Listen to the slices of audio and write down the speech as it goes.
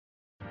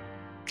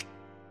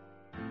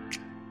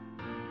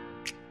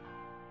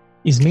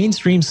Is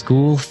mainstream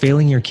school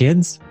failing your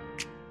kids?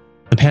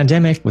 The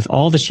pandemic, with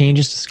all the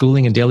changes to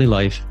schooling and daily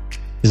life,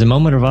 is a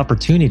moment of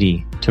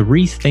opportunity to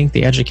rethink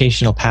the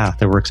educational path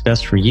that works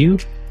best for you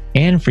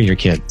and for your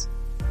kids.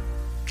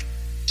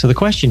 So the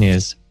question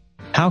is,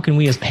 how can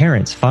we as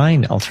parents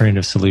find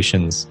alternative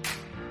solutions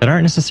that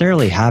aren't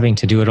necessarily having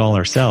to do it all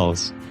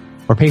ourselves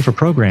or pay for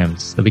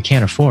programs that we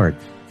can't afford?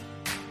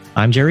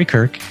 I'm Jerry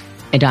Kirk.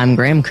 And I'm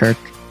Graham Kirk.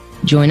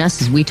 Join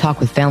us as we talk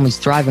with families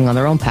thriving on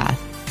their own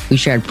path. We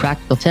shared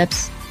practical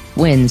tips,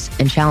 wins,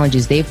 and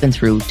challenges they've been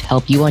through to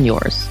help you on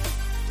yours.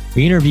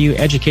 We interview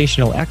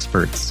educational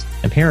experts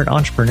and parent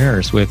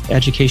entrepreneurs with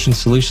education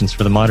solutions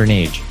for the modern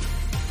age,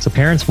 so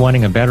parents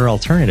wanting a better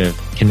alternative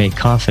can make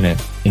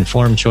confident,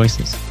 informed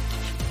choices.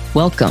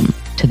 Welcome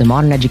to the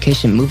Modern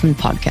Education Movement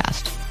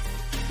Podcast.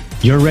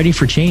 You're ready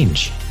for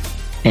change.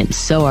 And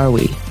so are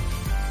we.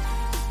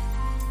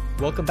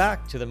 Welcome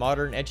back to the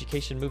Modern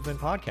Education Movement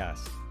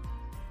Podcast.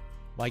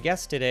 My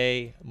guest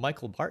today,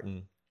 Michael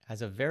Barton,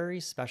 has a very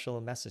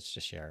special message to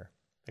share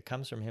that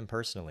comes from him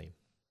personally.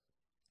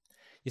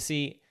 You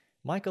see,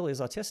 Michael is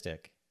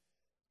autistic,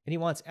 and he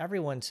wants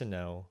everyone to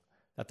know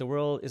that the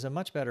world is a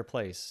much better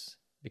place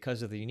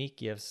because of the unique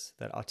gifts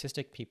that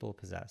autistic people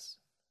possess.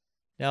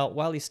 Now,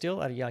 while he's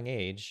still at a young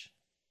age,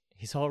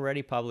 he's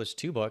already published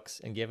 2 books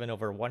and given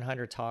over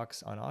 100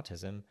 talks on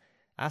autism,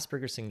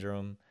 Asperger's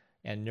syndrome,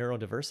 and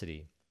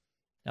neurodiversity.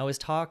 Now, his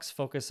talks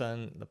focus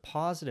on the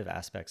positive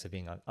aspects of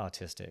being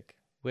autistic,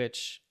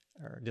 which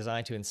are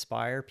designed to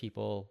inspire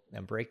people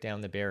and break down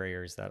the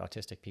barriers that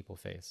autistic people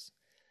face.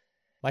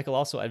 Michael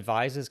also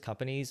advises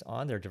companies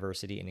on their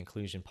diversity and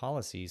inclusion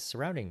policies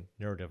surrounding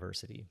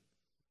neurodiversity.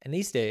 And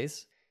these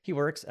days, he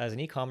works as an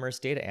e-commerce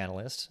data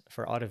analyst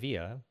for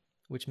Audavia,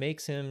 which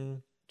makes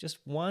him just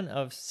one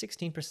of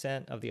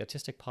 16% of the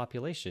autistic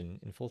population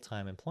in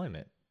full-time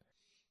employment.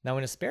 Now,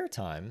 in his spare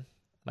time,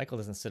 Michael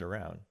doesn't sit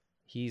around.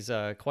 He's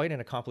quite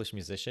an accomplished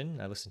musician.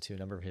 I listened to a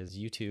number of his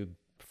YouTube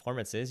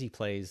performances. He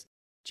plays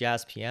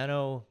jazz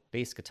piano,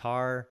 bass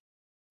guitar,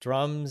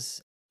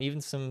 drums, even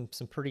some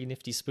pretty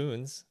nifty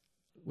spoons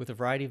with a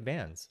variety of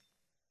bands.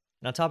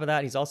 And on top of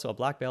that, he's also a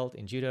black belt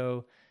in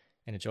judo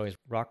and enjoys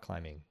rock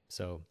climbing.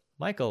 So,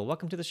 Michael,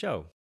 welcome to the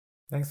show.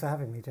 Thanks for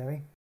having me,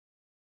 Jerry.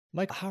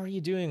 Mike, how are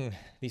you doing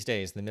these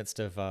days in the midst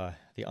of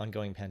the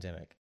ongoing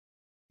pandemic?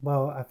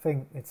 Well, I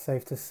think it's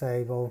safe to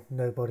say,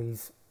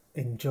 nobody's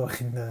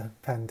enjoying the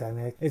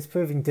pandemic. It's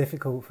proving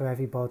difficult for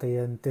everybody,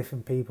 and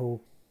different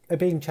people are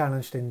being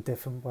challenged in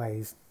different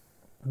ways.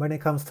 When it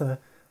comes to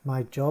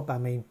my job,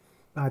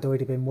 I'd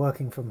already been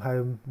working from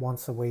home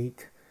once a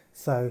week,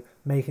 so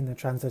making the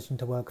transition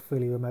to work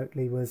fully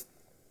remotely was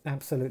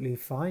absolutely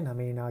fine.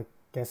 I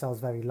guess I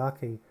was very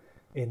lucky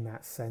in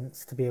that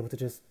sense to be able to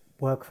just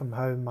work from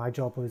home. My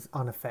job was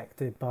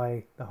unaffected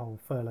by the whole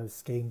furlough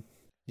scheme.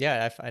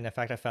 Yeah, and in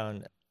fact, I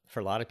found for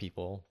a lot of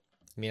people,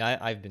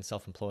 I've been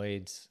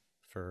self-employed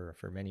for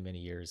many, many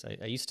years.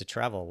 I used to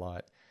travel a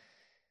lot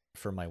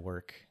for my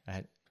work.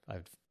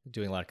 I'm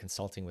doing a lot of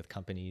consulting with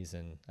companies,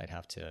 and I'd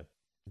have to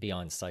be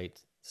on site.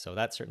 So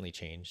that certainly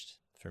changed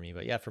for me.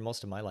 But yeah, for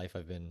most of my life,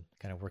 I've been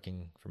kind of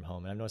working from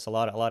home. And I've noticed a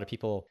lot of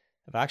people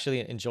have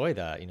actually enjoyed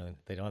that.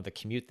 They don't have the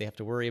commute they have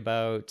to worry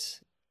about.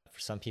 For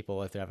some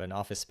people, if they have an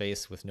office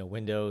space with no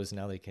windows,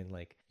 now they can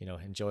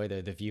enjoy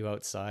the view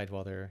outside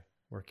while they're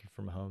working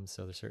from home.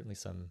 So there's certainly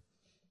some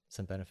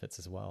benefits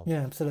as well.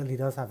 Yeah, absolutely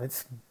does have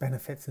its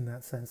benefits in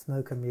that sense.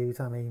 No commute.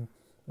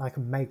 I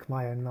can make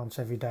my own lunch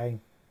every day,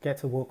 get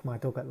to walk my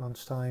dog at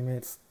lunchtime.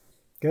 It's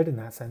good in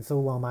that sense,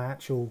 all while my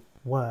actual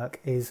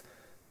work is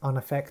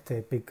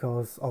unaffected,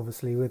 because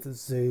obviously with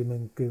Zoom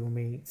and Google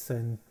Meets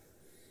and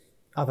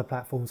other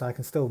platforms, I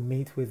can still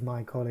meet with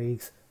my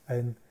colleagues,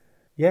 and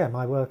yeah,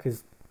 my work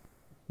is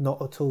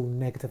not at all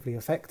negatively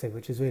affected,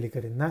 which is really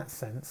good in that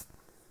sense.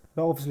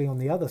 But obviously on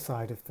the other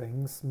side of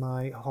things,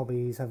 my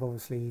hobbies have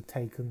obviously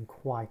taken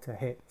quite a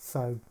hit.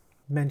 So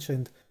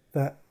mentioned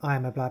that I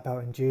am a black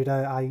belt in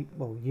judo. I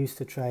used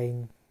to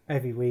train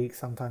every week,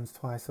 sometimes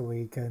twice a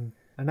week, and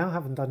I now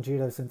haven't done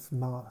judo since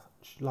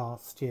March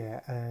last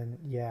year. And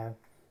yeah,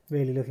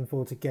 really looking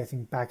forward to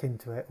getting back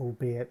into it,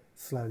 albeit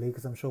slowly,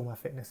 because I'm sure my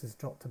fitness has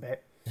dropped a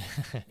bit.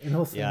 And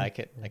also, yeah, I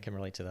can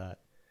relate to that.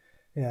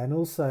 Yeah, and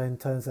also in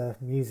terms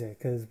of music,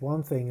 because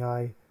one thing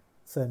I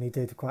certainly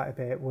did quite a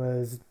bit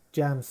was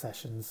jam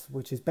sessions,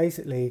 which is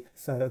basically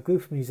a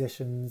group of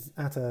musicians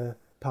at a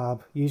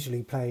pub,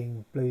 usually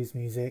playing blues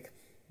music.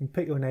 You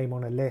put your name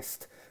on a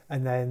list,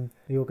 and then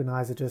the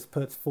organizer just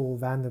puts 4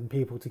 random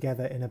people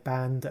together in a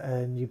band,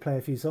 and you play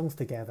a few songs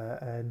together.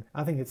 And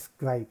I think it's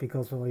great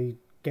because we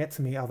get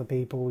to meet other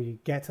people, you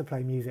get to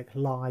play music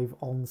live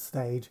on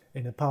stage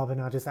in a pub,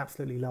 and I just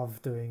absolutely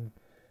love doing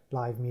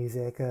live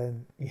music.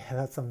 And yeah,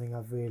 that's something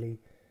I've really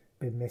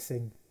been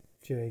missing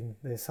during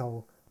this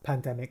whole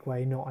pandemic, where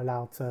you're not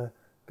allowed to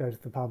go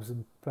to the pubs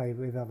and play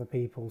with other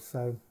people.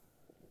 So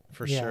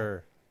for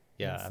sure,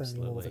 yeah,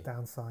 absolutely. More the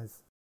downsides.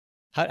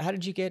 How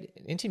did you get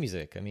into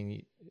music?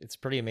 It's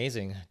pretty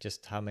amazing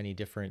just how many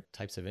different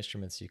types of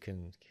instruments you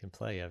can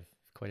play. You have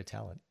quite a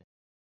talent.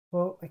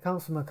 Well, it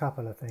comes from a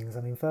couple of things.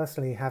 I mean,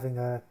 firstly, having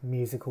a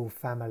musical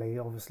family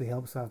obviously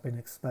helps. I've been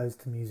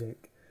exposed to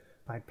music,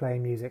 like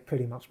playing music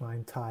pretty much my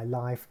entire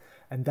life,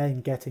 and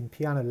then getting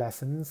piano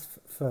lessons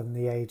from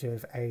the age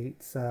of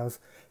 8. So I was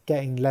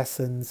getting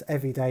lessons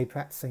every day,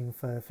 practicing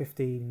for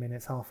 15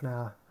 minutes, half an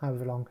hour,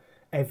 however long,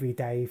 every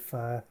day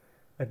for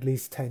at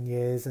least 10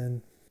 years.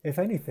 And if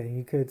anything,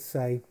 you could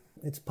say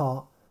it's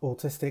part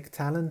autistic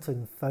talent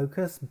and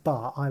focus,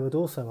 but I would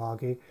also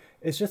argue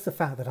it's just the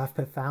fact that I've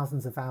put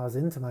thousands of hours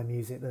into my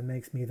music that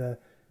makes me the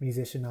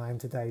musician I am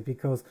today.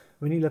 Because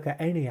when you look at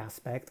any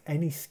aspect,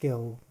 any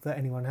skill that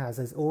anyone has,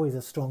 there's always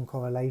a strong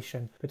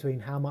correlation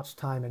between how much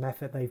time and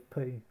effort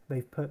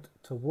they've put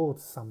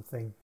towards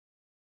something.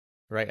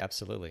 Right,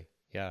 absolutely.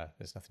 Yeah,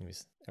 there's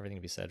everything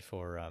to be said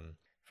for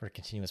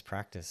continuous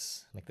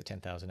practice, like the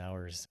 10,000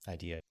 hours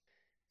idea.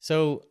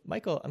 So,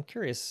 Michael, I'm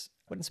curious,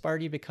 what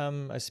inspired you to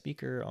become a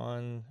speaker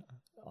on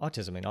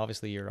autism? I mean,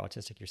 obviously you're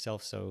autistic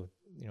yourself, so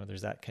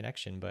there's that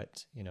connection.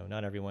 But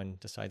not everyone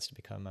decides to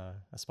become a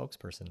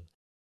spokesperson.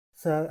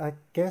 So I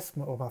guess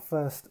my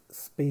first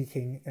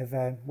speaking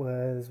event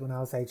was when I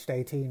was aged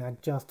 18.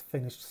 I'd just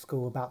finished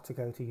school, about to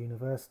go to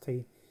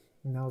university,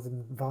 and I was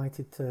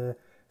invited to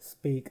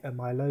speak at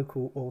my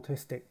local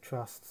autistic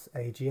trust's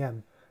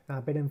AGM. Now,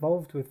 I've been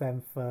involved with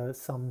them for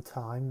some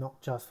time,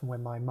 not just from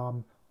when my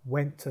mum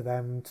went to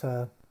them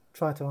to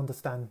try to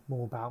understand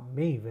more about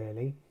me,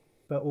 really,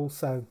 but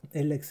also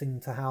it links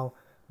into how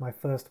my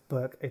first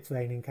book, It's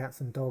Raining Cats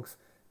and Dogs,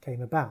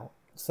 came about.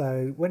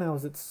 So when I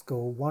was at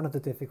school, one of the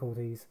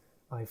difficulties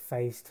I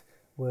faced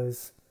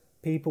was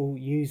people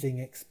using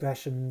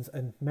expressions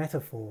and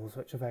metaphors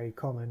which are very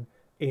common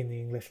in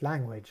the English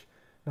language.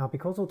 Now,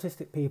 because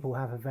autistic people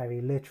have a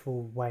very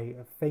literal way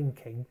of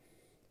thinking,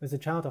 as a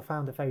child I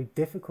found it very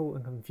difficult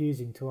and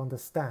confusing to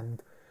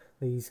understand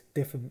these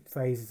different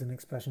phrases and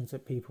expressions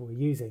that people were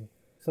using.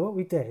 So what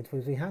we did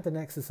was we had an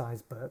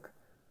exercise book.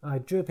 I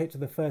drew a picture of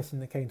the first thing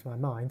that came to my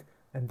mind,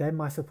 and then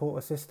my support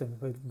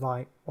assistant would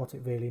write what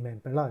it really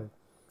meant below.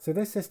 So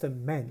this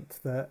system meant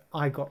that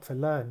I got to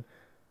learn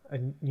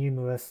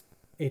numerous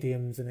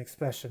idioms and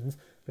expressions,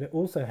 but it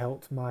also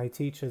helped my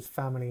teachers,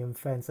 family and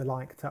friends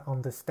alike to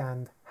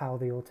understand how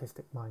the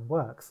autistic mind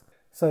works.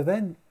 So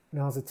then,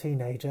 when I was a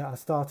teenager, I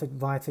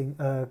started writing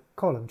a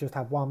column, just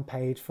had one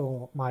page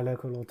for my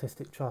local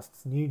autistic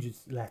trust's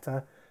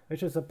newsletter,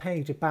 which was a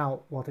page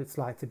about what it's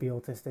like to be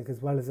autistic, as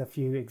well as a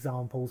few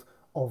examples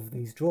of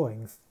these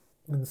drawings.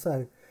 And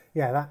so,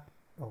 yeah, that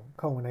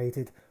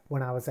culminated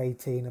when I was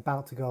 18,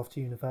 about to go off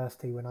to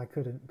university, when I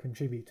couldn't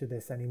contribute to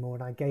this anymore,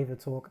 and I gave a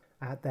talk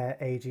at their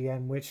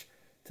AGM, which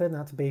turned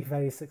out to be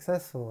very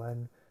successful.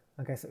 And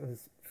I guess it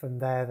was from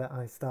there that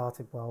I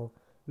started,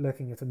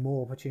 looking at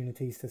more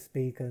opportunities to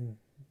speak, and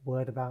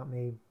word about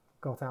me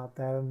got out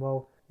there, and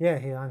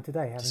here I am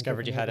today.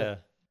 Discovered you had a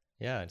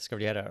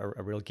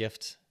real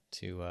gift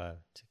to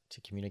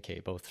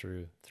communicate, both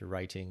through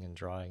writing and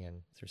drawing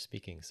and through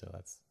speaking. So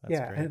that's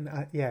great. And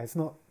it's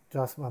not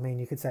just,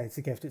 you could say it's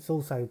a gift, it's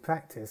also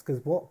practice,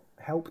 because what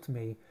helped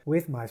me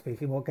with my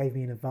speaking, what gave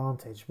me an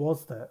advantage,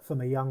 was that from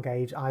a young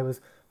age I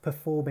was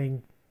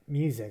performing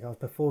music, I was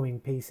performing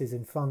pieces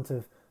in front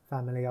of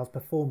family, I was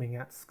performing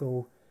at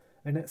school.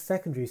 And at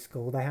secondary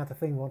school they had a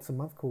thing once a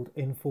month called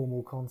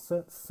informal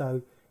concerts,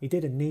 so you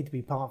didn't need to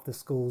be part of the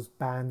school's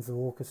bands or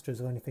orchestras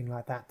or anything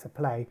like that to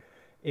play.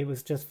 It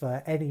was just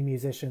for any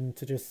musician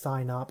to just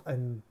sign up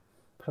and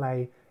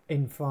play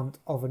in front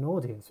of an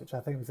audience, which I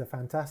think was a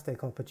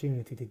fantastic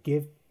opportunity to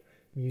give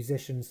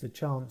musicians the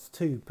chance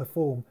to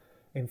perform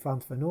in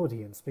front of an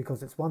audience,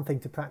 because it's one thing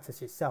to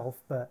practice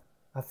yourself, but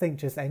I think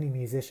just any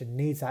musician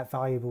needs that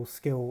valuable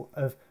skill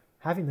of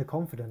having the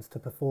confidence to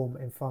perform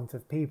in front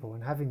of people,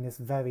 and having this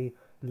very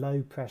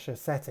low pressure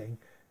setting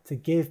to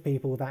give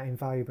people that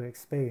invaluable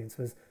experience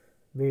was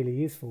really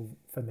useful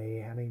for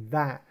me.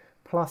 That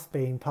plus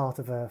being part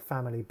of a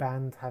family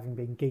band, having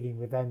been gigging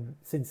with them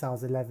since I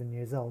was 11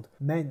 years old,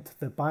 meant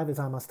that by the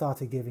time I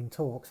started giving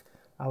talks,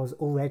 I was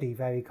already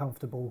very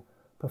comfortable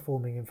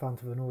performing in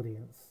front of an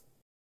audience.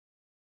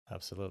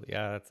 Absolutely.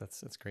 Yeah,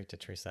 that's great to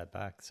trace that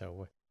back.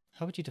 So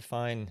how would you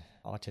define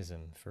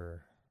autism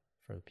for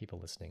the people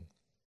listening?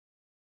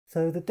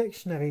 So the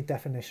dictionary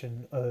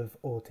definition of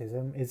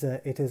autism is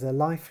it is a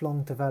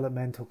lifelong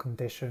developmental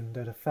condition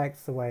that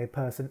affects the way a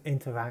person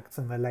interacts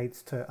and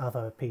relates to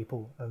other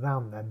people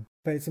around them.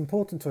 But it's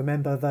important to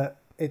remember that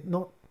it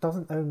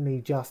doesn't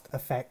only just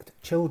affect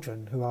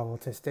children who are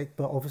autistic,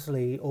 but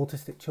obviously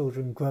autistic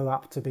children grow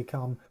up to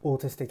become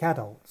autistic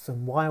adults.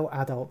 And while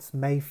adults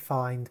may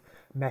find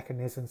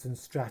mechanisms and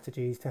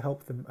strategies to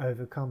help them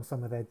overcome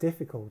some of their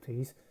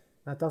difficulties,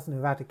 that doesn't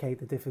eradicate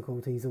the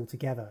difficulties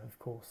altogether, of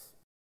course.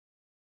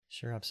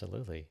 Sure,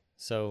 absolutely.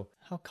 So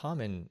how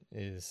common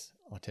is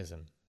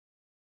autism?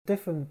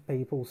 Different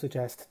people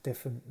suggest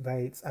different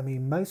rates.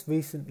 Most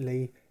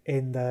recently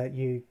in the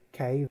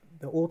UK,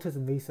 the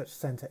Autism Research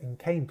Centre in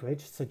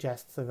Cambridge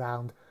suggests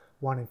around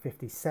 1 in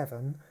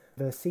 57.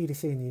 The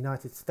CDC in the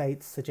United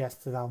States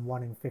suggests around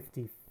 1 in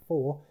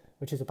 54,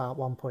 which is about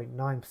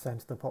 1.9%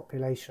 of the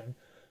population.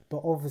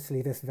 but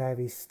obviously this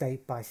varies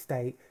state by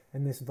state,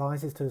 and this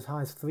rises to as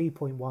high as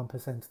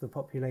 3.1% of the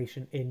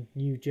population in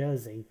New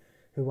Jersey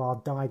who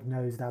are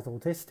diagnosed as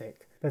autistic.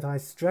 But I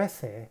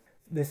stress here,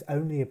 this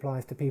only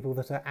applies to people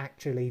that are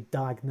actually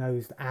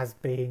diagnosed as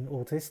being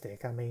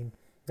autistic. I mean,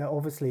 there are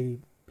obviously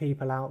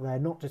people out there,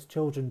 not just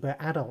children, but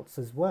adults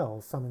as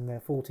well, some in their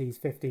 40s,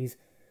 50s,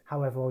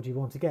 however old you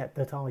want to get,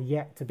 that are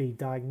yet to be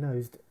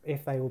diagnosed,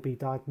 if they will be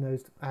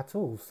diagnosed at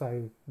all.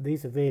 So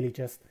these are really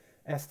just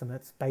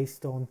estimates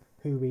based on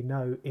who we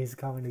know is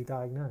currently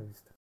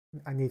diagnosed.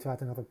 I need to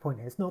add another point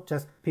here. It's not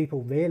just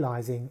people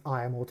realising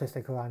I am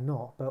autistic or I'm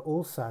not, but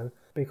also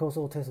because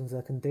autism is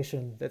a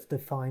condition that's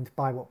defined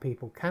by what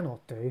people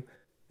cannot do,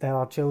 there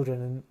are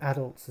children and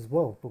adults as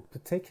well, but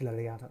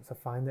particularly adults I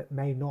find, that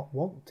may not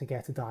want to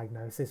get a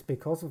diagnosis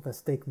because of the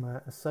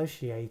stigma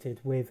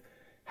associated with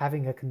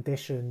having a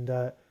condition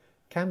that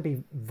can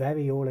be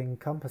very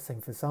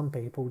all-encompassing for some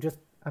people.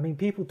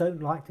 People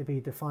don't like to be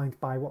defined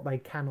by what they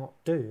cannot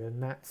do,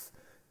 and that's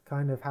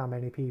kind of how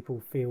many people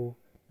feel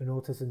an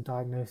autism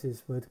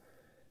diagnosis would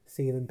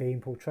see them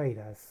being portrayed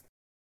as.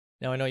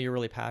 Now, I know you're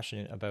really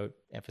passionate about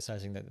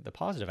emphasizing the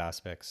positive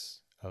aspects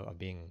of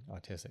being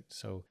autistic.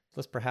 So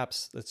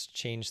let's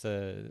change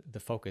the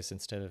focus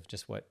instead of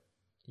just what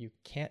you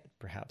can't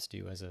perhaps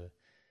do as a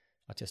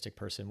autistic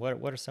person.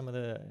 What are some of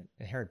the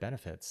inherent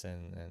benefits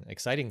and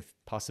exciting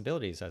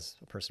possibilities as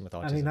a person with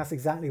autism? I mean, that's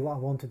exactly what I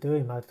want to do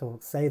in my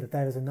talk, say that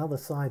there is another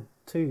side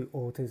to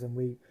autism.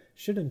 We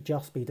shouldn't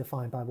just be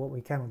defined by what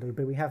we cannot do,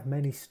 but we have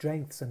many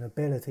strengths and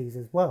abilities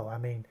as well. I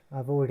mean,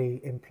 I've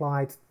already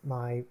implied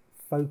my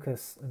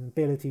focus and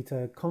ability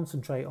to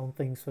concentrate on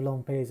things for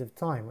long periods of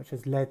time, which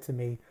has led to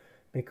me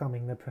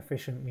becoming the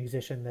proficient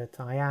musician that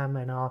I am,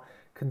 and our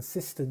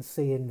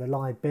consistency and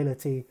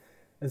reliability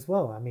as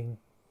well. I mean,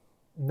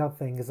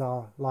 nothing is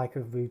like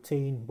a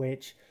routine,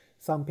 which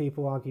some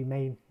people argue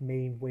may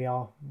mean we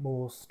are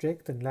more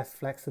strict and less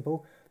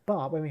flexible.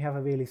 But when we have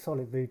a really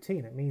solid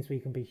routine, it means we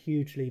can be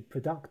hugely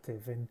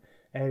productive in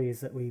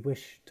areas that we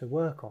wish to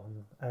work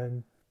on.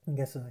 And I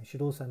guess I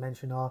should also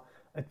mention our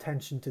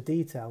attention to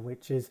detail,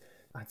 which is,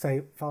 I'd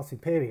say, far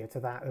superior to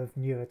that of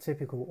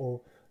neurotypical or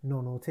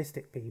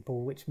non-autistic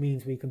people, which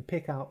means we can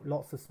pick out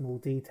lots of small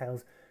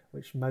details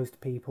which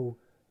most people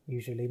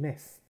usually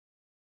miss.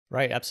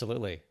 Right,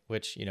 absolutely.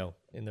 Which,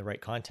 in the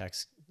right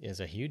context is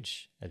a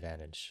huge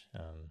advantage,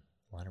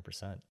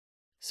 100%.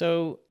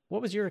 So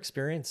what was your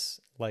experience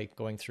like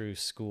going through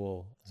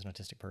school as an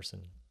autistic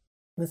person?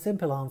 The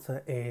simple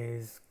answer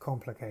is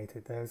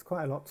complicated. There's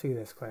quite a lot to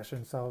this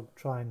question, so I'll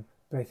try and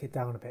break it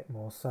down a bit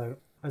more. So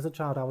as a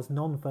child, I was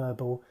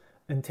non-verbal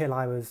until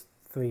I was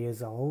 3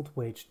 years old,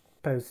 which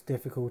posed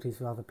difficulties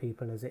for other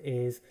people as it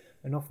is.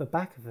 And off the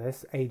back of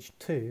this, age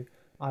 2,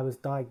 I was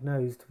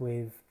diagnosed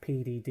with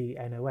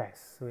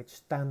PDD-NOS, which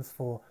stands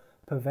for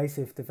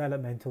Pervasive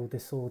Developmental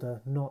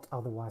Disorder Not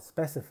Otherwise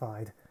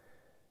Specified.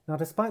 Now,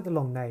 despite the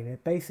long name,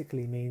 it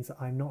basically means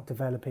I'm not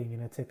developing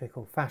in a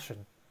typical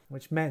fashion,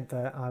 which meant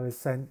that I was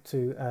sent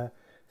to a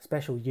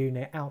special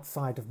unit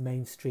outside of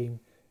mainstream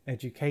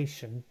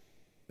education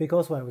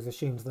because it was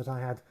assumed that I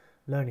had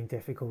learning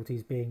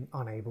difficulties, being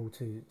unable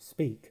to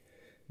speak.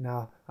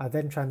 Now, I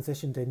then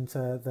transitioned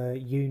into the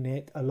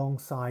unit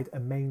alongside a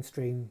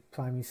mainstream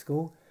primary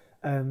school.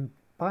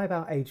 By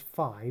about age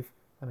 5,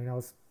 I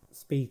was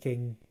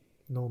speaking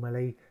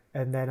normally,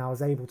 and then I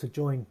was able to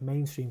join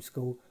mainstream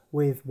school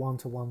with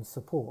one-to-one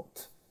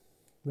support,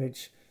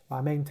 which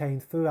I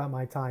maintained throughout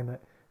my time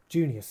at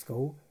junior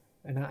school.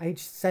 And at age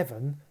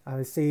 7, I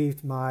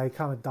received my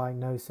current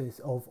diagnosis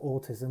of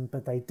autism,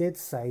 but they did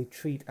say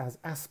treat as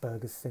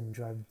Asperger's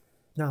syndrome.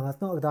 Now,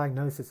 that's not a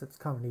diagnosis that's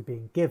currently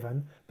being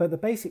given, but the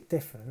basic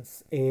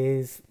difference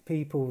is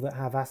people that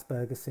have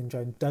Asperger's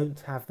syndrome don't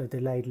have the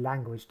delayed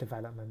language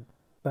development.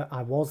 But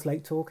I was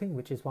late talking,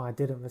 which is why I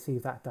didn't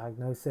receive that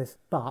diagnosis,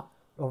 but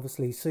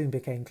obviously soon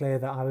became clear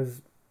that I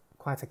was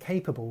quite a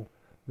capable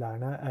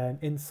learner, and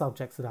in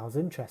subjects that I was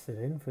interested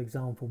in, for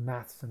example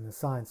maths and the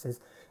sciences,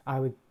 I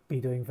would be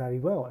doing very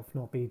well, if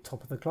not be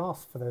top of the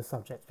class for those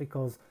subjects,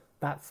 because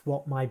that's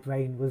what my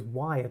brain was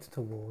wired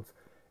towards.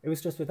 It was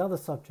just with other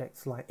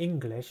subjects like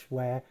English,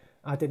 where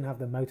I didn't have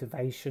the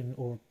motivation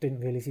or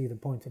didn't really see the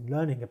point in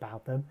learning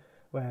about them,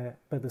 but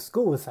the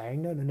school was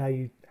saying, no,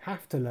 you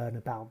have to learn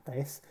about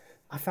this.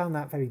 I found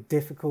that very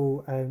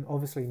difficult, and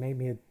obviously made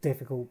me a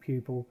difficult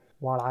pupil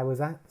while I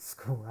was at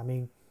school.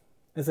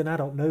 As an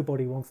adult,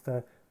 nobody wants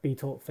to be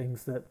taught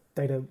things that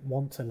they don't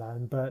want to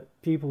learn, but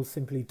pupils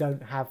simply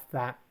don't have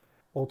that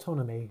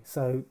autonomy.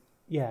 So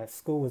yeah,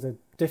 school was a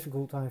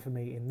difficult time for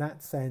me in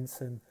that sense.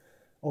 And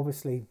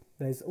obviously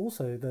there's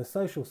also the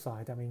social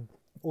side.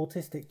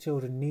 Autistic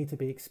children need to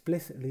be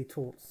explicitly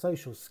taught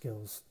social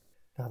skills.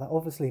 Now, that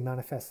obviously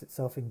manifests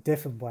itself in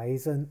different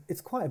ways, and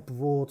it's quite a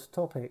broad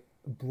topic,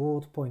 a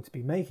broad point to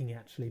be making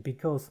actually,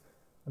 because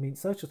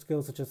social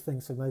skills are just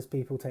things that most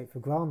people take for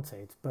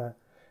granted, but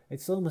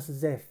it's almost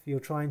as if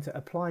you're trying to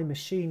apply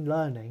machine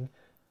learning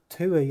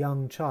to a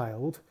young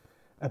child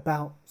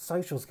about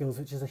social skills,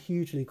 which is a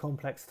hugely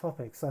complex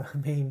topic. So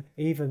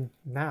even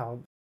now,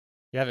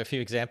 You have a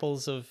few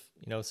examples of,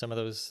 some of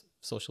those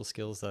social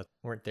skills that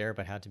weren't there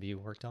but had to be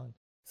worked on?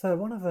 So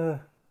one of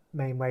the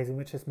main ways in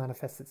which this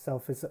manifests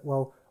itself is that,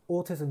 well,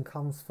 autism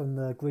comes from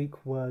the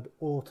Greek word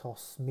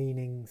autos,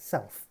 meaning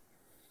self.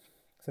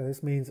 So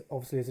this means,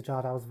 obviously, as a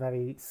child, I was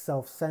very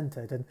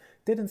self-centered and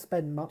didn't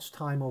spend much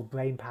time or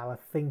brain power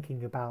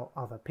thinking about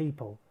other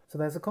people. So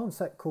there's a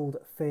concept called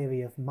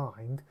theory of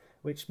mind,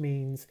 which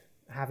means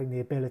having the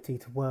ability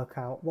to work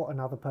out what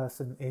another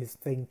person is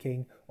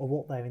thinking or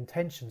what their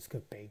intentions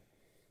could be.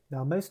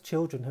 Now, most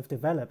children have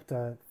developed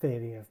a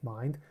theory of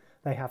mind.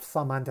 They have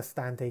some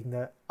understanding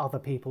that other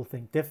people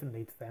think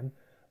differently to them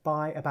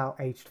by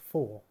about aged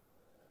 4.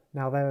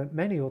 Now, there are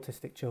many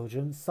autistic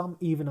children, some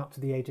even up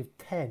to the age of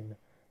 10,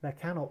 that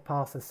cannot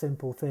pass a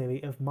simple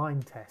theory of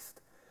mind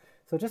test.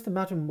 So just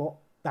imagine what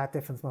that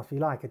difference must be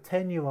like. A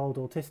 10-year-old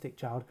autistic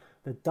child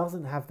that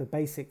doesn't have the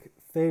basic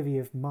theory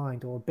of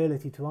mind or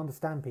ability to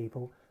understand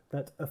people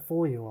that a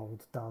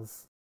 4-year-old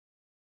does.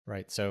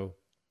 Right. So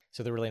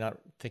they're really not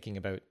thinking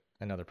about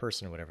another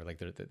person or whatever. Like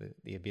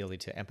the ability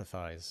to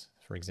empathize,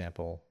 for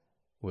example,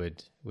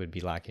 would be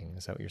lacking.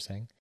 Is that what you're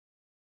saying?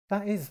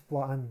 That is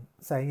what I'm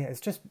saying.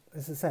 It's just,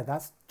 as I said,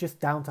 that's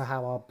just down to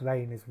how our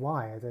brain is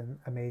wired. And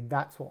I mean,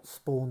 that's what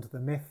spawned the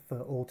myth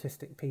that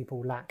autistic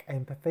people lack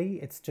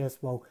empathy. It's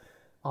just, well,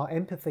 our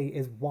empathy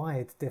is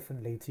wired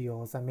differently to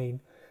yours. I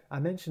mean, I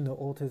mentioned that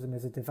autism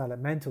is a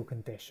developmental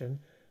condition,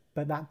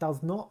 but that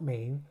does not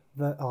mean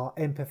that our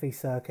empathy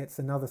circuits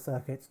and other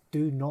circuits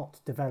do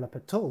not develop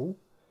at all.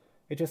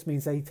 It just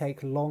means they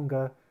take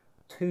longer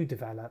to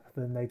develop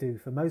than they do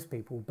for most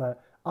people.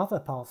 But other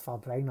parts of our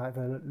brain, like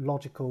the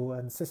logical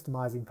and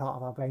systemizing part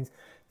of our brains,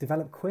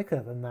 develop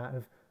quicker than that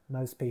of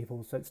most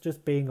people. So it's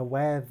just being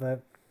aware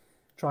that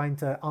trying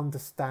to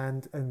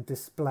understand and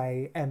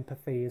display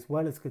empathy as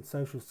well as good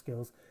social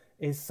skills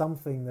is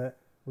something that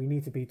we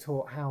need to be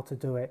taught how to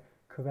do it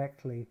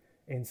correctly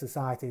in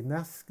society. And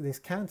this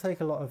can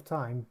take a lot of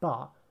time,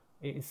 but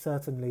it is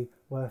certainly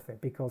worth it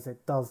because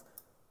it does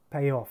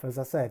pay off. As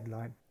I said,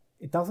 like,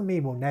 it doesn't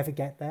mean we'll never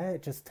get there.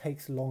 It just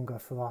takes longer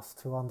for us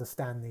to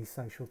understand these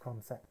social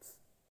concepts.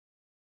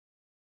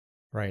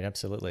 Right,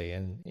 absolutely.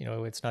 And,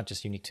 it's not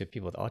just unique to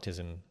people with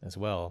autism as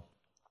well.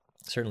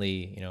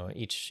 Certainly,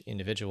 each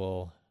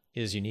individual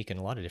is unique in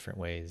a lot of different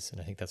ways. And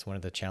I think that's one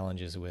of the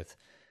challenges with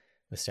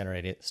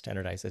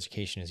standardized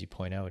education, as you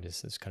point out,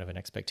 is kind of an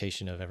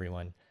expectation of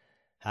everyone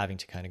having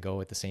to kind of go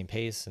at the same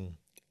pace and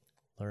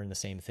learn the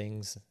same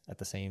things at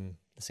the same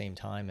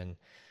time. And,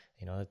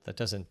 that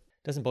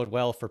doesn't bode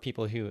well for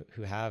people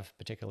who have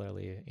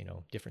particularly,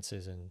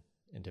 differences in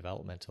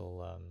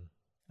developmental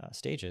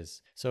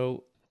stages.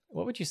 So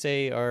what would you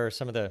say are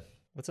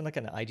what's like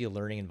an ideal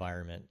learning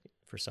environment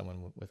for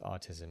someone with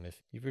autism?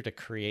 If you were to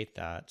create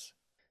that,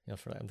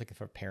 I'm looking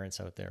for parents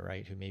out there,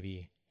 right, who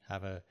maybe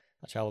have a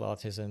child with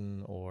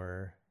autism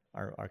or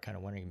are kind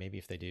of wondering maybe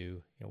if they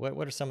do,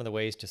 what are some of the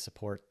ways to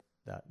support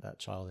that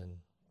child in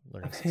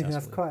learning successfully?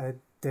 That's quite a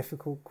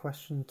difficult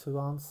question to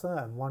answer.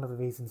 And one of the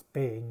reasons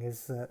being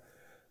is that,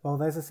 well,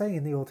 there's a saying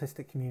in the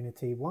autistic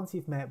community, once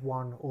you've met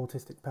one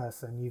autistic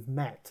person, you've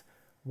met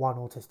one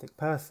autistic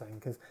person,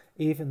 because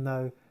even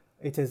though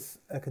it is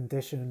a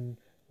condition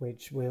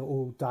which we're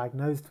all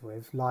diagnosed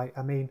with,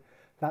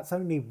 that's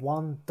only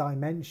one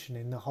dimension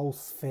in the whole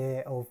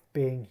sphere of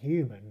being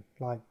human.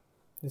 Like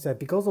I said,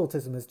 because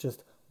autism is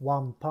just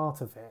one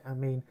part of it,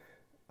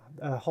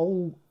 a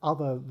whole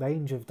other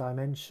range of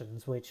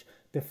dimensions which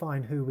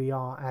define who we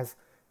are as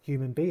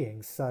human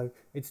beings. So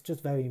it's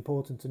just very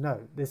important to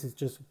note this is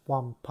just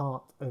one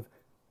part of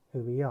who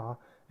we are,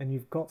 and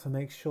you've got to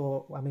make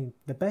sure,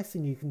 the best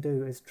thing you can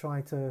do is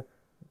try to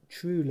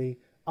truly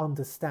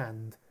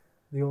understand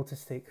the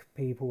autistic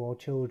people or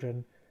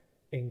children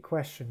in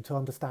question, to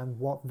understand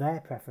what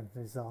their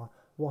preferences are,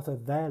 what are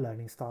their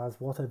learning styles,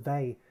 what are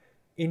they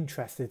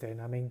interested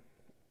in.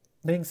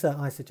 Things that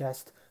I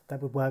suggest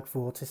that would work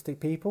for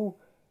autistic people,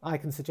 I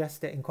can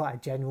suggest it in quite a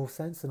general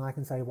sense, and I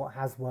can say what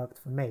has worked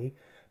for me,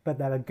 but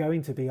there are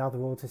going to be other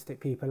autistic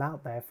people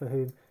out there for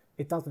whom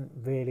it doesn't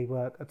really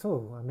work at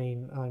all.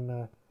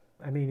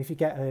 If you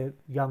get a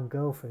young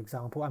girl, for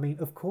example,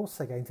 of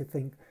course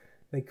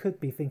they could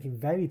be thinking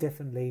very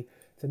differently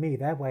to me.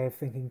 Their way of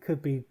thinking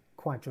could be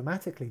quite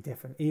dramatically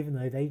different, even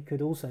though they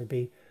could also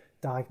be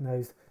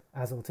diagnosed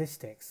as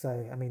autistic.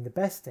 So, the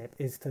best step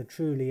is to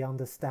truly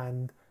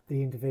understand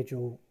the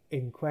individual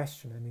in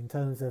question. And in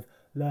terms of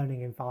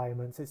learning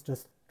environments, it's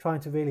just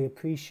trying to really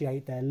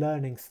appreciate their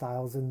learning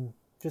styles and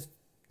just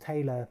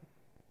tailor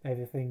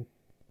everything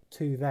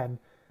to them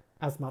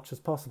as much as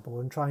possible,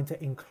 and trying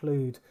to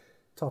include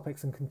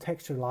topics and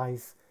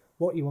contextualize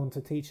what you want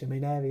to teach them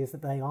in areas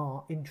that they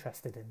are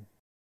interested in.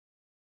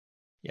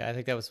 Yeah, I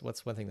think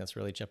what's one thing that's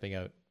really jumping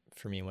out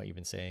for me in what you've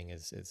been saying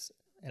is,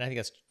 and I think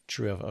that's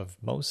true of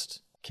most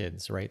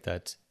kids, right?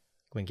 That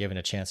when given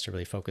a chance to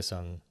really focus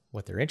on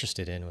what they're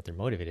interested in, what they're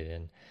motivated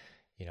in,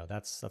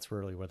 that's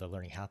really where the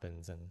learning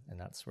happens, and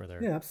that's where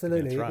they're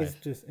absolutely.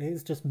 It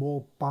is just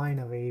more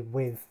binary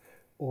with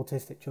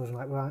autistic children.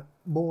 Like, we're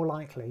more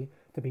likely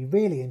to be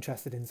really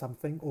interested in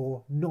something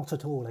or not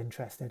at all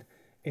interested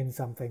in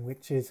something,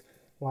 which is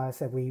why I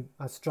said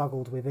I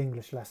struggled with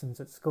English lessons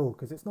at school,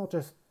 because it's not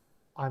just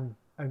I'm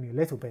only a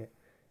little bit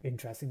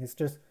interesting, it's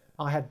just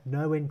I had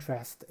no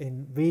interest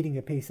in reading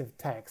a piece of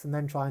text and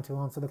then trying to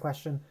answer the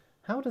question,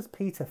 how does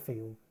Peter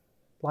feel?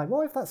 Like,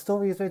 what if that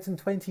story is written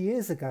 20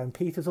 years ago and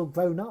Peter's all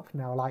grown up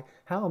now? Like,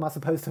 how am I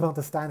supposed to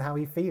understand how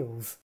he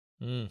feels?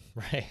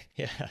 Right.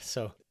 Yeah.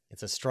 So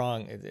it's a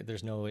strong,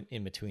 there's no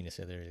in between. It's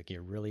either like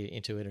you're really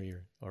into it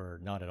or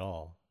not at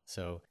all.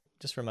 So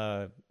just from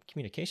a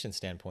communication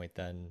standpoint,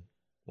 then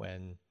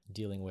when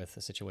dealing with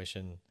a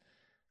situation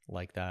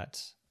like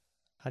that,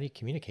 how do you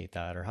communicate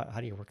that, or how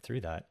do you work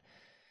through that?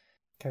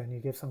 Can you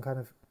give some kind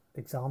of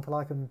example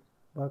I can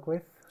work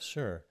with?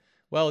 Sure.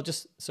 Well,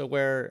 just so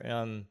where,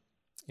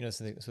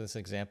 so this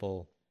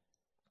example,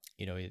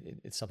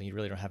 it's something you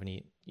really don't have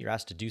you're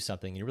asked to do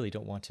something, you really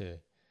don't want to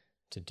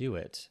do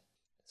it.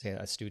 Say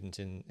a student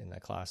in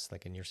that class,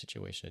 like in your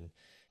situation,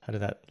 how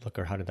did that look,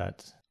 or how did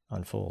that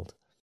unfold?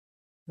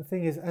 The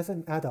thing is, as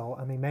an adult,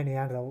 I mean, many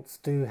adults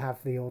do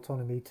have the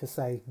autonomy to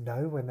say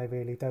no when they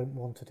really don't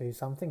want to do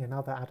something, and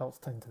other adults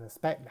tend to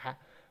respect that.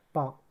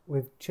 But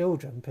with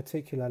children,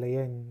 particularly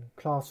in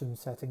classroom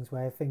settings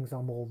where things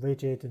are more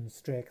rigid and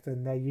strict,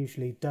 and they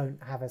usually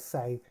don't have a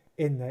say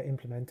in their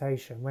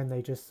implementation, when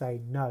they just say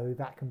no,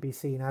 that can be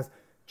seen as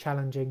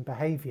challenging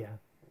behaviour.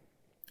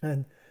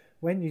 And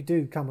when you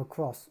do come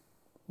across,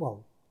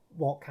 well,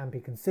 what can be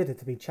considered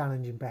to be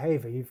challenging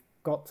behaviour, you've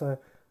got to,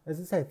 as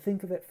I said,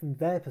 think of it from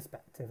their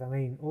perspective. I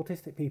mean,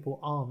 autistic people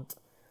aren't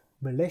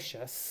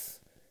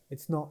malicious.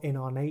 It's not in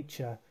our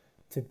nature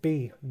to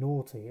be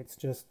naughty. It's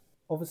just,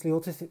 obviously,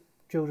 autistic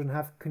children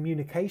have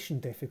communication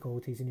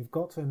difficulties, and you've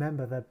got to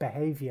remember that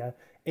behaviour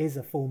is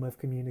a form of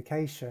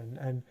communication,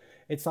 and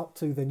it's up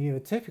to the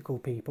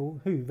neurotypical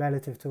people who,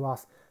 relative to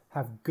us,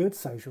 have good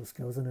social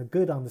skills and a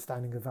good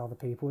understanding of other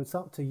people. It's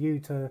up to you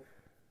to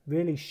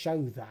really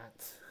show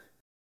that.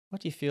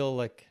 What do you feel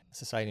like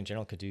society in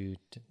general could do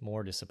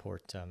more to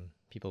support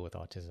people with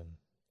autism,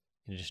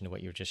 in addition to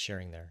what you were just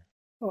sharing there?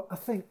 Well, I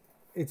think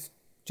it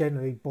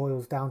generally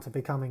boils down to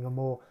becoming a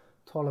more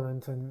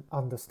tolerant and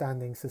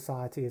understanding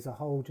society as a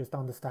whole, just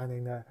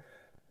understanding that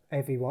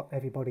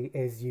everybody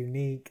is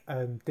unique,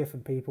 and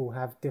different people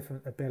have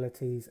different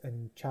abilities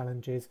and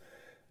challenges.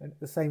 And at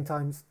the same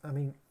time, I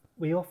mean,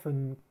 we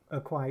often are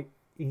quite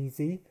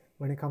easy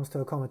when it comes to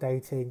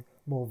accommodating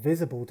more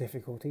visible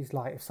difficulties,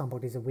 like if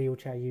somebody's a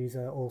wheelchair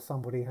user or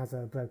somebody has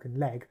a broken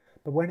leg.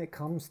 But when it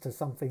comes to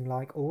something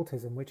like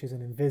autism, which is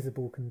an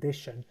invisible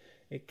condition,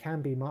 it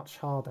can be much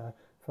harder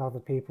for other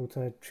people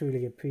to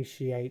truly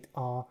appreciate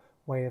our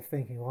way of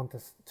thinking, or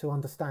to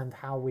understand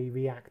how we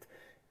react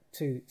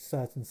to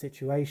certain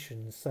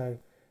situations. So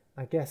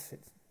I guess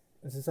it's,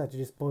 as I said, it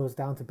just boils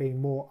down to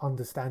being more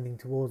understanding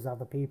towards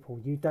other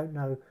people. You don't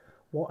know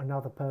what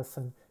another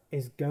person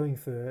is going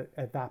through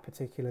at that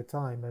particular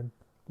time, and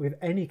with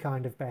any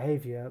kind of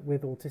behaviour,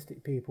 with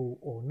autistic people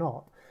or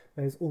not,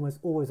 there's almost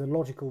always a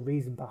logical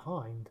reason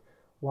behind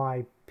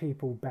why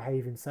people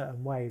behave in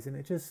certain ways, and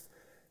it just,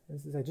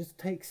 as I say, just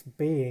takes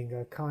being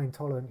a kind,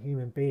 tolerant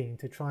human being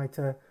to try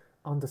to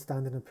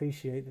understand and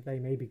appreciate that they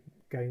may be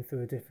going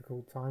through a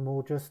difficult time,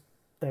 or just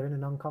they're in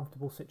an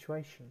uncomfortable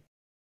situation.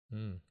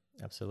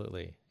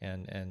 Absolutely.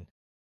 And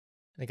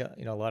I think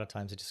a lot of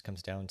times it just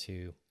comes down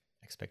to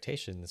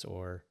expectations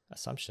or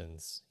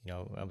assumptions.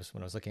 When I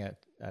was looking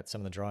at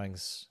some of the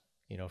drawings,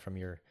 from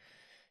your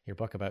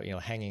book about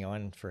hanging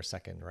on for a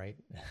second, right?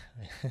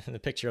 The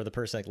picture of the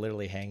person like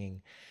literally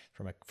hanging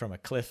from a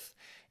cliff,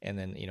 and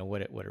then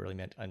what it really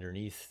meant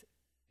underneath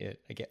it.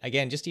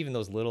 Again, just even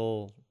those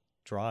little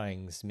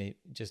drawings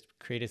just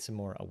created some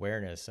more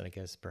awareness, and I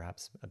guess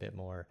perhaps a bit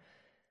more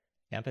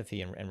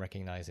empathy, and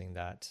recognizing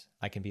that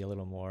I can be a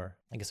little more,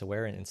 I guess,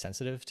 aware and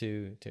sensitive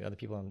to other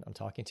people I'm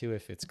talking to,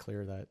 if it's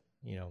clear that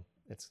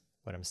it's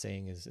what I'm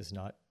saying is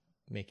not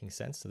making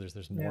sense. So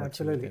there's more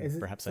to it than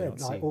perhaps I don't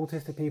see. Like,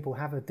 autistic people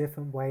have a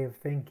different way of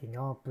thinking.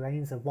 Our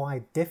brains are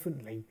wired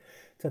differently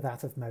to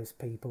that of most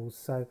people.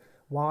 So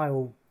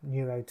while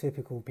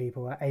neurotypical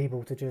people are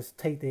able to just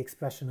take the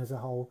expression as a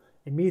whole,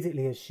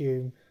 immediately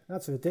assume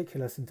that's a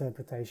ridiculous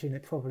interpretation,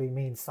 it probably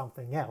means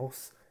something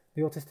else,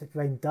 the autistic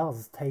brain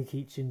does take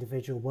each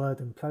individual word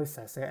and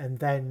process it, and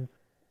then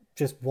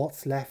just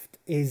what's left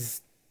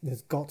has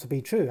got to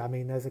be true. I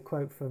mean, there's a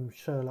quote from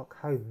Sherlock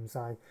Holmes,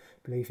 I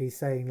believe he's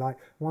saying, like,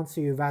 once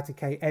you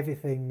eradicate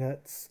everything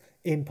that's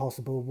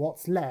impossible,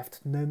 what's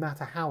left, no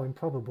matter how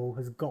improbable,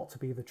 has got to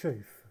be the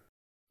truth.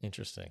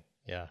 Interesting.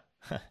 Yeah.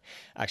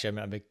 Actually,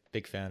 I'm a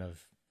big fan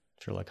of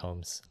Sherlock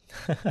Holmes.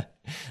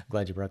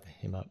 Glad you brought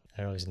him up.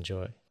 I always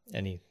enjoy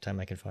any time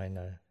I can find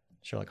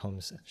Sherlock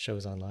Holmes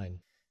shows online.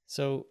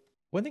 So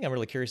one thing I'm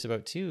really curious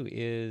about too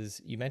is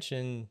you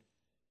mentioned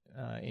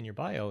in your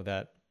bio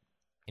that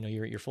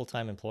you're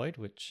full-time employed,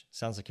 which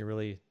sounds like you're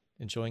really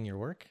enjoying your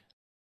work.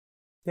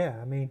 Yeah,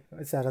 I mean, as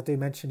I said, I do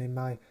mention in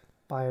my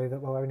bio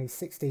that only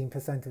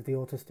 16% of the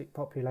autistic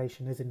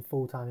population is in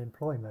full-time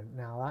employment.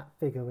 Now, that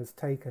figure was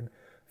taken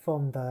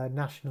from the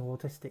National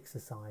Autistic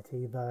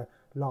Society, the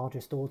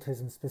largest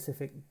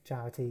autism-specific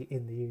charity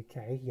in the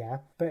UK, yeah.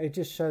 But it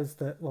just shows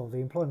that, well, the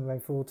employment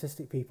rate for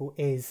autistic people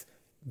is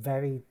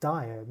very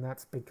dire, and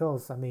that's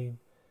because, I mean,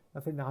 I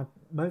think that I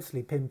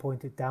mostly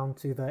pinpointed down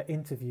to the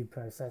interview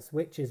process,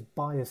 which is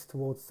biased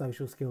towards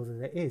social skills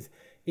as it is.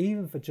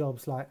 Even for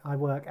jobs like I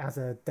work as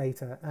a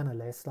data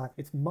analyst, like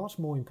it's much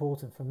more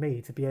important for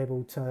me to be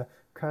able to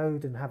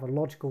code and have a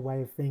logical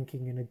way of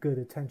thinking and a good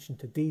attention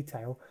to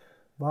detail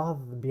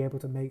rather than be able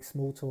to make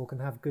small talk and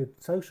have good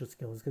social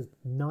skills, because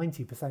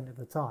 90% of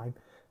the time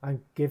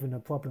I'm given a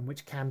problem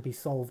which can be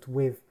solved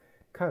with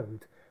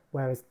code.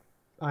 Whereas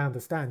I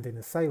understand in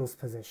a sales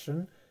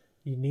position,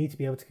 you need to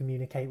be able to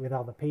communicate with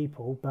other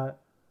people,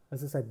 but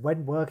as I said,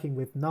 when working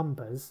with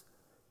numbers,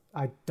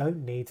 I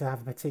don't need to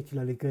have a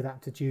particularly good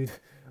aptitude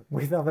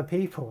with other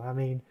people. I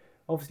mean,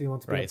 obviously you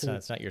want to be Right. able to...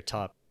 It's not your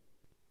top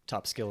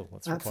skill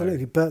that's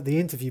Absolutely, required. but the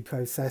interview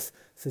process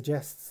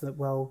suggests that,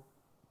 well,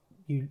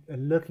 you are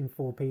looking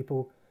for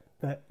people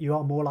that you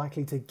are more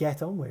likely to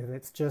get on with.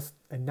 It's just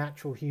a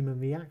natural human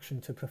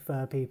reaction to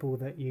prefer people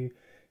that you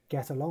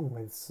get along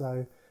with.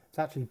 So it's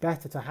actually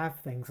better to have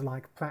things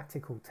like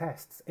practical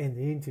tests in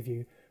the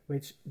interview,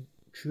 which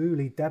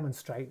truly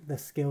demonstrate the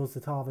skills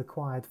that are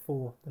required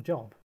for the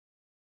job.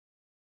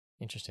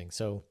 Interesting.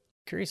 So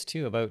curious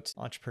too about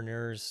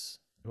entrepreneurs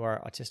who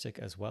are autistic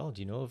as well.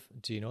 Do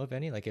you know of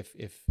any? Like if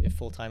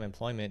full-time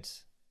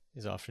employment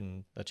is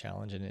often a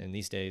challenge, and in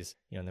these days,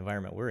 you know, in the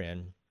environment we're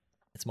in,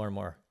 it's more and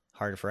more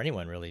harder for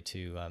anyone really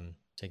to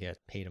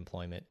get paid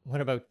employment.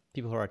 What about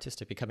people who are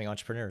autistic becoming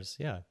entrepreneurs?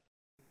 Yeah.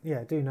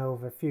 Yeah, I do know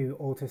of a few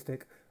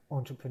autistic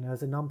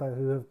entrepreneurs, a number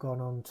who have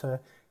gone on to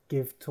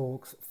give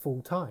talks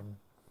full time.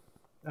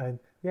 And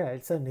yeah,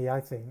 it's certainly, I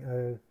think,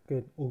 a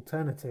good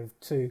alternative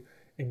to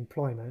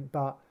employment.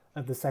 But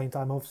at the same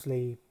time,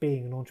 obviously,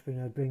 being an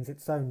entrepreneur brings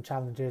its own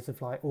challenges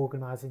of like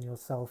organizing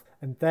yourself.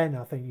 And then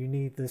I think you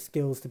need the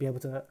skills to be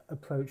able to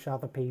approach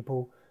other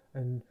people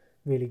and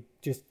really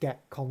just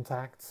get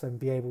contacts and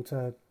be able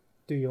to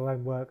do your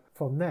own work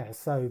from there.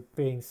 So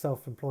being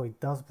self-employed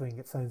does bring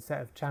its own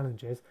set of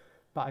challenges,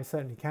 but I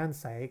certainly can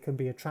say it can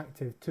be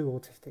attractive to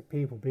autistic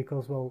people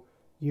because, well,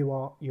 you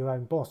are your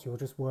own boss. You're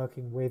just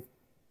working with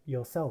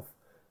yourself,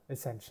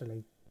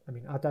 essentially. I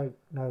mean, I don't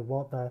know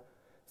what the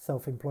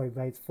self-employed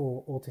rates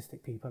for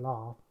autistic people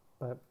are,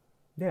 but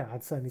yeah,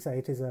 I'd certainly say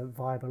it is a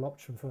viable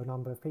option for a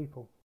number of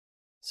people.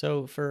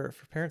 So for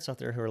parents out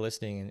there who are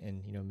listening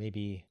and you know,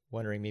 maybe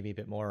wondering maybe a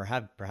bit more, or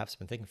have perhaps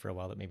been thinking for a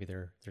while that maybe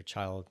their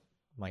child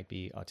might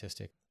be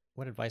autistic,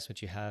 what advice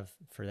would you have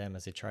for them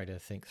as they try to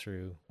think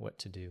through what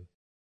to do?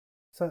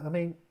 So, I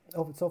mean,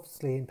 it's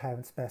obviously in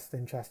parents' best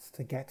interests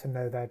to get to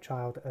know their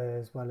child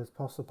as well as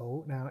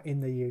possible. Now,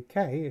 in the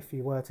UK, if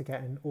you were to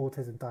get an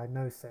autism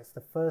diagnosis, the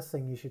first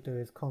thing you should do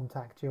is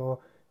contact your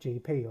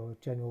GP or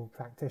general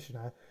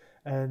practitioner,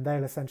 and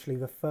they'll essentially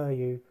refer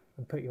you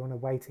and put you on a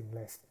waiting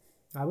list.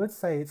 I would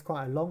say it's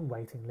quite a long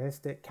waiting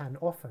list. It can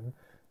often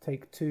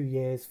take 2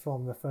 years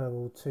from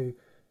referral to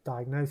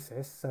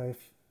diagnosis. So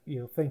if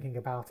you're thinking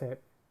about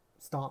it,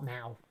 start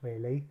now,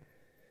 really.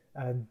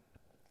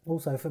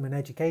 Also, from an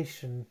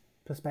education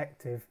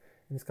perspective,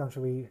 in this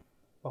country,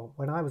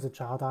 when I was a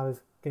child, I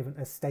was given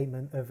a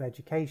statement of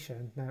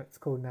education. Now it's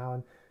called now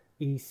an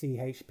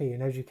ECHP,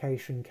 an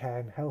Education, Care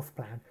and Health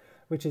Plan,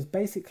 which is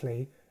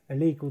basically a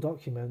legal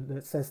document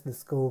that says to the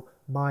school,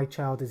 my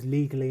child is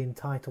legally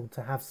entitled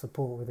to have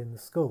support within the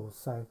school.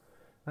 So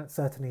that's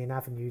certainly an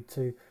avenue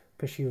to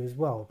pursue as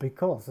well,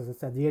 because, as I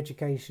said, the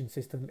education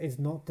system is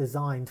not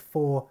designed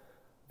for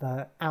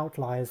the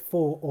outliers,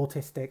 for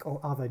autistic or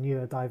other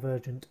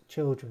neurodivergent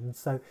children.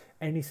 So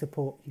any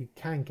support you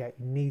can get,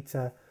 you need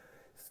to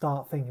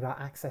start thinking about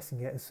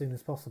accessing it as soon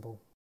as possible.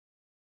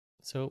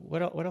 So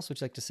what else would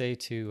you like to say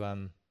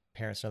to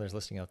parents and others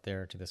listening out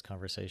there to this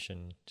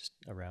conversation just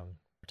around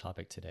our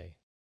topic today?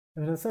 I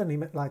mean, I'd certainly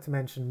like to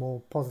mention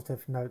more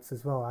positive notes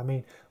as well. I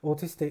mean,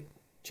 autistic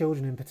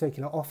children in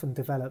particular often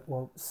develop,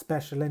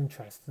 special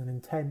interests, an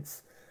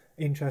intense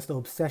interest or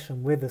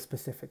obsession with a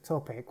specific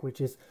topic, which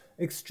is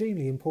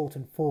extremely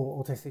important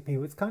for autistic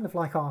people. It's kind of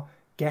like our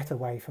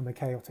getaway from a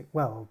chaotic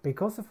world,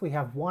 because if we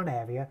have one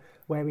area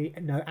where we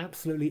know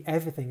absolutely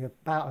everything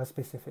about a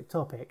specific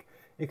topic,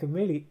 it can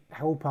really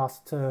help us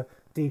to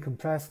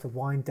decompress, to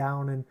wind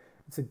down, and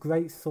it's a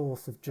great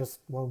source of just,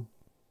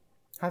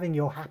 having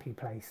your happy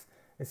place,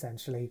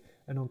 essentially.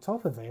 And on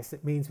top of this,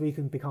 it means we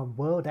can become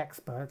world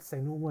experts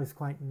in almost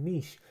quite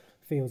niche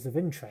fields of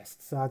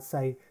interest. So I'd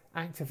say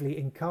actively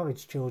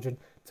encourage children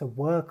to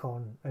work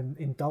on and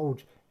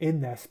indulge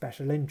in their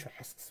special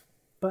interests.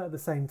 But at the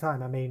same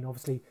time, I mean,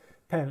 obviously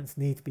parents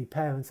need to be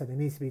parents and it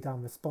needs to be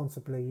done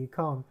responsibly. You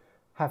can't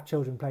have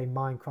children playing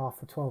Minecraft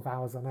for 12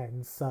 hours on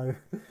end. So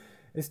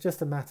it's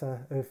just a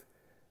matter of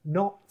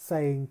not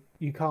saying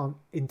you can't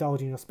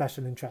indulge in your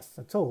special interests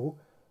at all,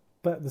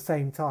 but at the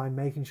same time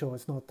making sure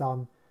it's not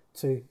done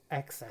to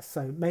excess.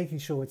 So making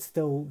sure it's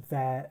still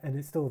there and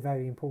it's still a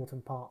very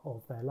important part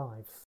of their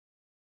lives.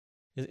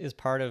 Is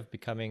part of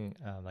becoming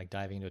like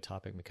diving into a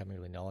topic, becoming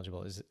really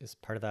knowledgeable, is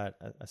part of that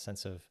a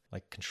sense of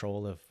like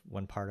control of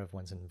one part of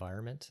one's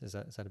environment? Is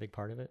that a big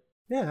part of it?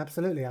 Yeah,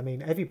 absolutely. I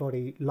mean,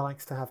 everybody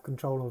likes to have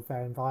control of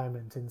their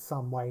environment in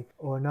some way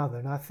or another.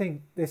 And I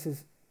think this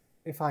is,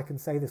 if I can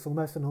say this,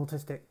 almost an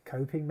autistic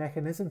coping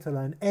mechanism to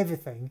learn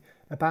everything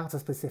about a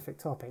specific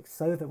topic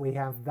so that we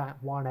have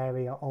that one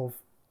area of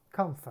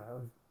comfort,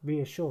 of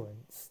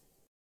reassurance.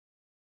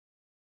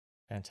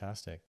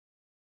 Fantastic.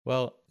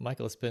 Well,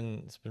 Michael, it's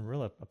been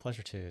really a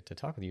pleasure to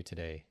talk with you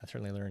today. I've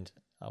certainly learned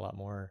a lot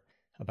more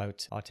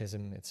about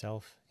autism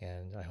itself,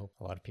 and I hope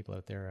a lot of people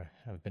out there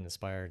have been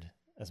inspired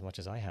as much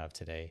as I have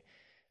today.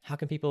 How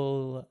can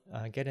people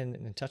get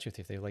in touch with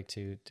you if they'd like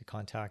to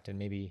contact and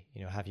maybe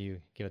have you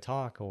give a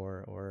talk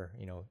or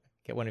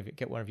get one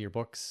of your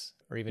books,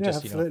 or even Yeah,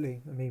 just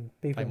absolutely. I mean,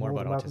 people are find more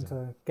more about than welcome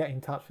autism? to get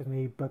in touch with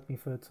me, book me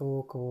for a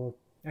talk or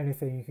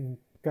anything. You can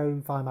go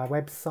via my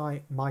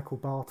website,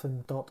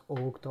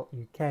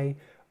 michaelbarton.org.uk,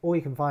 or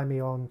you can find me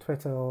on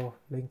Twitter or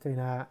LinkedIn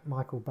at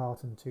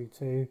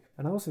michaelbarton22.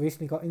 And I also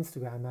recently got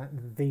Instagram at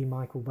the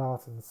Michael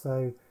Barton.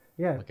 So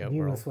yeah, Look out,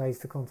 numerous world. ways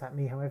to contact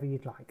me however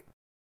you'd like.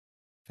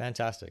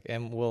 Fantastic.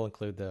 And we'll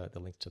include the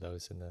links to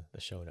those in the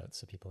show notes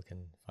so people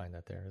can find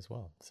that there as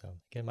well. So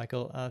again,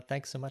 Michael,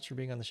 thanks so much for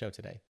being on the show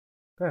today.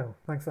 Well,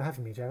 thanks for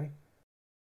having me, Jerry.